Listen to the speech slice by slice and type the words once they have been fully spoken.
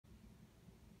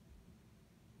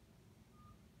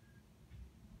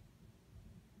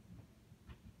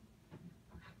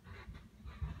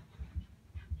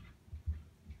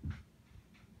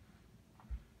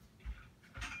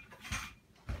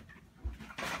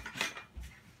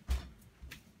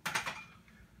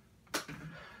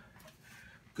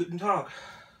Guten Tag.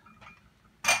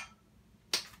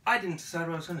 I didn't decide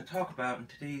what I was going to talk about in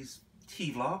today's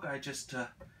Teavlog. I just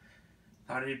thought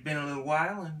it had been a little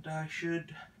while and I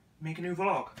should make a new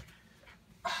vlog.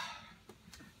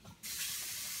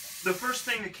 The first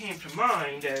thing that came to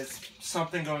mind as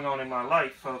something going on in my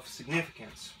life of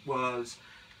significance was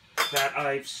that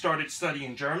I've started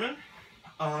studying German.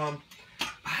 I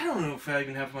don't know if I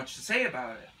even have much to say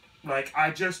about it. Like, I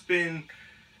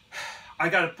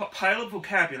got a pile of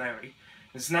vocabulary.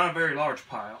 It's not a very large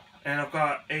pile. And I've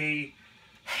got a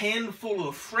handful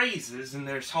of phrases, and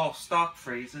there's all stock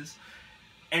phrases.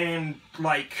 And,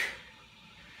 like,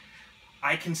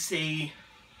 I can say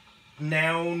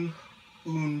noun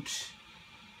und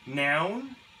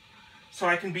noun. So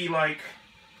I can be like,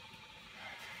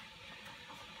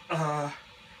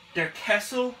 der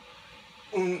Kessel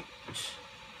und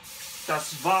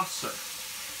das Wasser.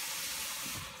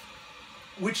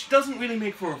 Which doesn't really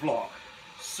make for a vlog.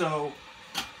 So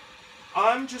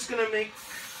I'm just gonna make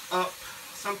up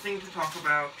something to talk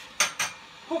about,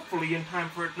 hopefully in time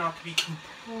for it not to be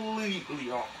completely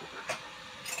awkward.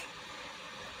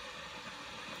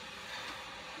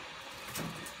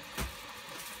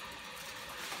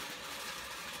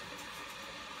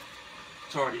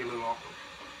 It's already a little awkward.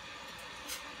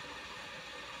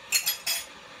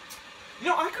 You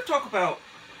know, I could talk about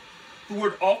the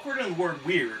word awkward and the word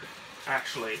weird,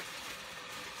 actually.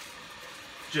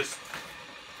 Just,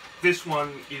 this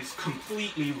one is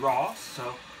completely raw,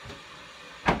 so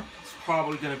it's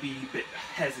probably going to be a bit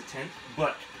hesitant,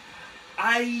 but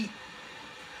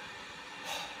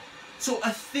so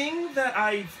a thing that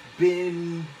I've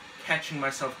been catching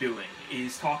myself doing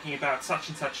is talking about such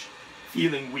and such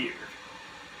feeling weird.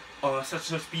 Such and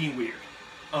such being weird.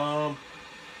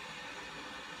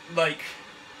 Like,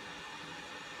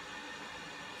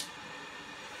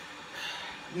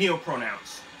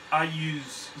 neopronouns. I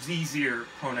use sie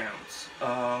pronouns.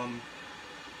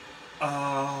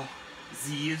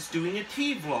 Sie is doing a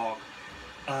Teavlog.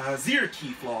 Zier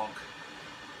Teavlog.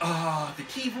 The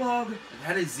Teavlog,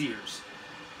 that is Zier's.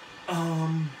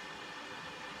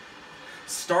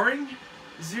 Starring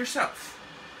Zierself.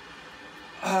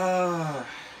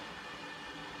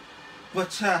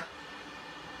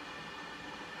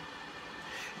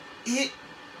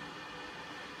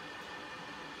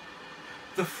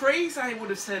 The phrase I would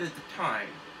have said at the time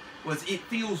was, it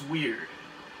feels weird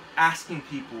asking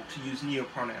people to use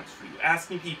neopronouns for you.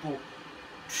 Asking people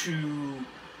to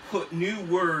put new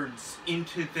words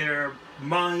into their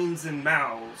minds and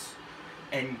mouths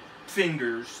and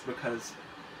fingers, because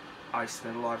I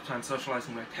spend a lot of time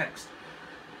socializing my text,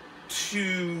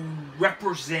 to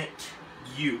represent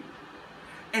you.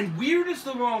 And weird is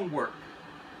the wrong word.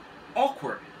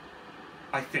 Awkward,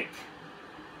 I think,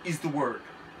 is the word.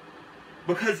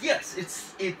 Because yes,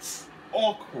 it's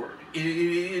awkward.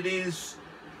 It is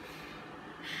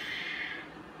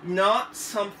not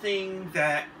something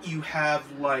that you have,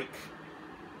 like,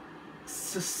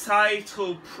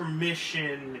 societal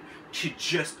permission to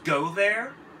just go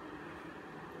there.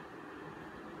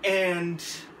 And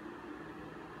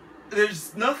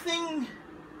there's nothing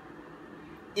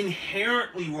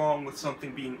inherently wrong with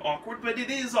something being awkward, but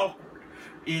it is awkward.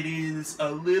 It is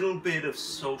a little bit of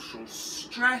social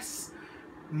stress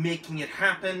making it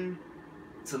happen.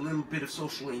 It's a little bit of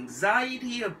social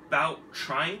anxiety about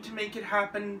trying to make it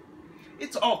happen.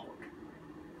 It's awkward.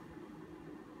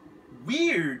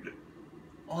 Weird,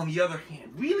 on the other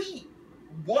hand, really,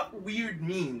 what weird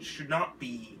means should not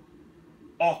be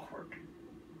awkward.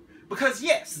 Because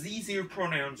yes, these ear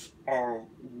pronouns are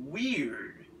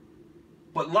weird,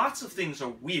 but lots of things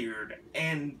are weird,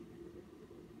 and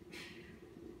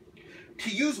to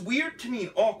use weird to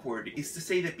mean awkward is to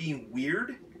say that being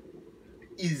weird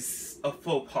is a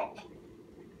faux pas.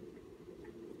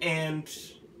 And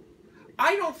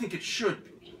I don't think it should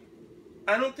be.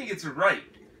 I don't think it's right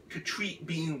to treat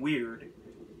being weird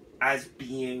as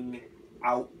being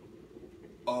out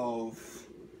of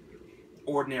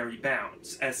ordinary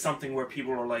bounds, as something where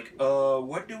people are like,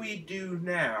 what do we do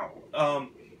now?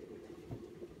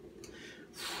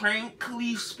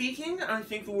 Frankly speaking, I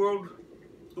think the world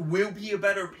will be a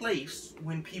better place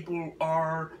when people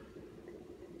are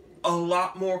a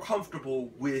lot more comfortable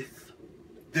with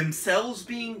themselves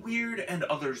being weird and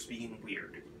others being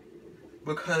weird.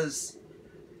 Because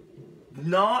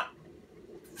not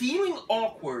feeling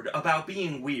awkward about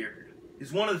being weird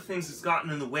is one of the things that's gotten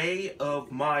in the way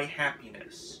of my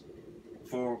happiness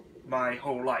for my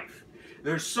whole life.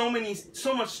 There's so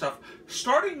much stuff,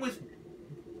 starting with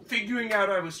figuring out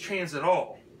I was trans at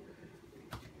all.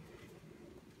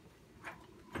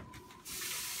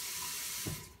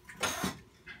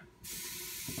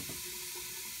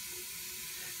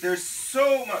 There's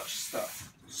so much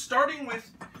stuff, starting with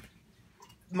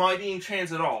my being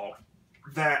trans at all,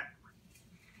 that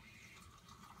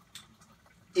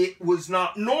it was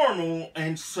not normal,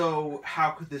 and so how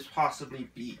could this possibly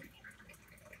be?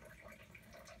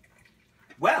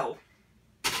 Well,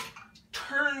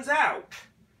 turns out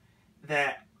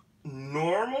that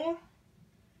normal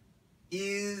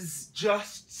is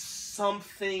just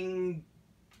something.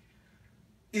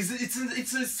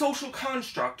 It's a social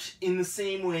construct in the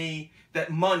same way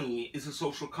that money is a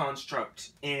social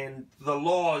construct and the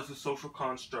law is a social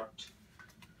construct.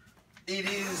 It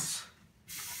is.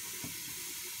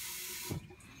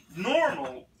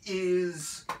 Normal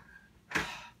is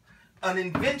an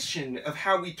invention of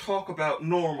how we talk about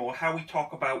normal, how we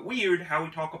talk about weird, how we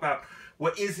talk about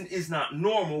what is and is not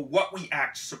normal, what we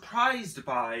act surprised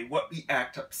by, what we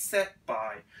act upset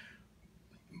by,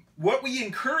 what we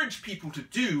encourage people to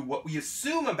do, what we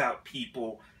assume about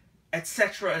people,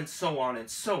 etc., and so on and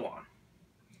so on.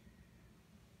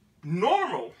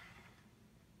 Normal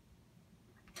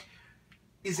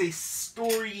is a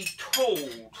story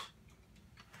told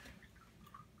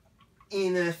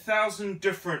in 1,000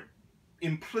 different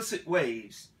implicit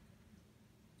ways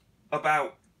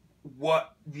about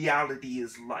what reality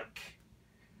is like.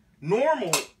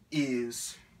 Normal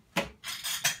is,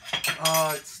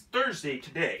 it's Thursday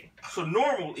today, so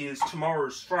normal is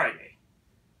tomorrow's Friday.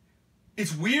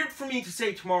 It's weird for me to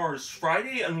say tomorrow's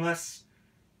Friday unless,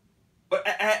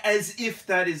 as if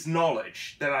that is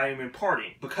knowledge that I am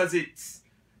imparting, because it's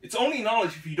only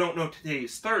knowledge if you don't know today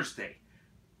is Thursday.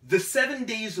 The 7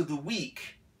 days of the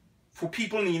week, for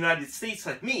people in the United States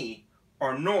like me,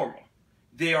 are normal.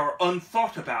 They are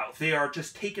unthought about. They are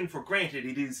just taken for granted.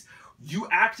 It is, you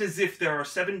act as if there are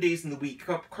 7 days in the week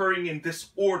occurring in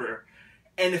this order.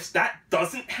 And if that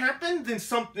doesn't happen, then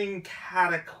something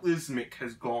cataclysmic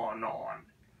has gone on.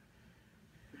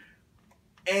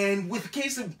 And with the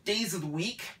case of days of the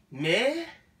week, meh,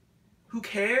 who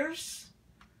cares?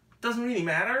 Doesn't really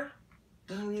matter.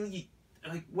 Doesn't really,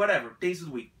 like, whatever, days of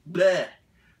the week, bleh.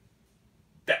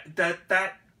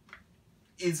 That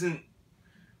isn't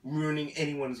ruining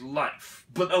anyone's life.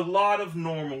 But a lot of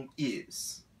normal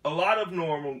is. A lot of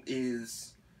normal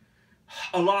is,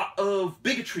 a lot of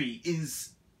bigotry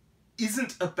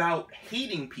isn't about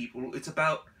hating people, it's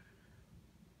about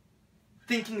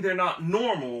thinking they're not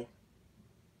normal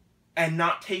and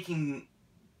not taking,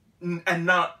 and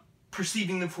not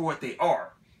perceiving them for what they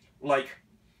are. Like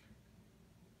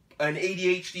an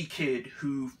ADHD kid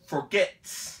who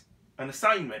forgets an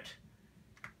assignment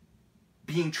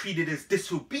being treated as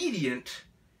disobedient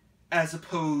as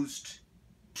opposed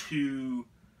to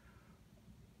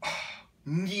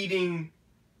needing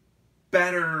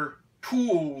better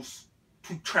tools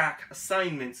to track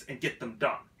assignments and get them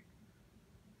done.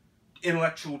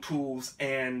 Intellectual tools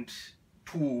and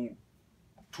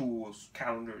tools,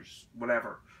 calendars,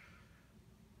 whatever.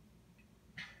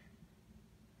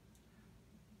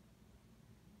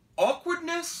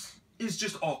 Awkwardness is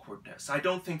just awkwardness. I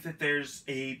don't think that there's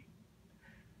a...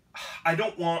 I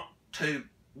don't want to,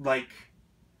 like,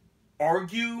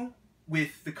 argue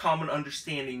with the common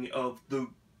understanding of the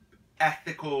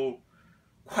ethical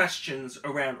questions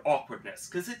around awkwardness,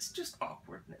 because it's just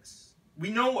awkwardness. We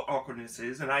know what awkwardness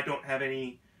is, and I don't have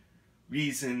any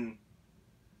reason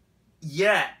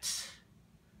yet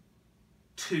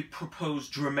to propose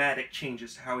dramatic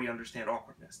changes to how we understand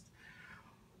awkwardness.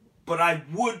 But I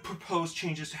would propose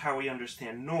changes to how we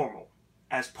understand normal.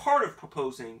 As part of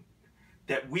proposing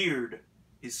that weird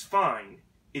is fine,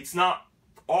 it's not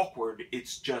awkward,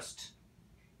 it's just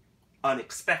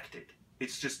unexpected.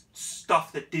 It's just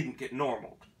stuff that didn't get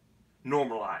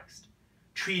normalized,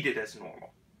 treated as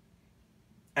normal.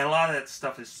 And a lot of that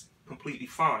stuff is completely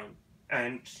fine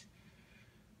and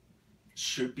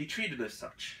should be treated as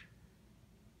such.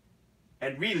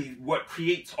 And really, what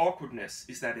creates awkwardness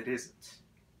is that it isn't.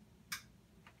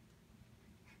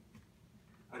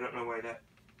 I don't know why that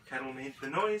kettle made the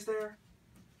noise there,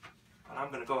 but I'm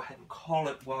going to go ahead and call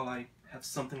it while I have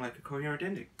something like a coherent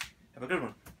ending. Have a good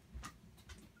one.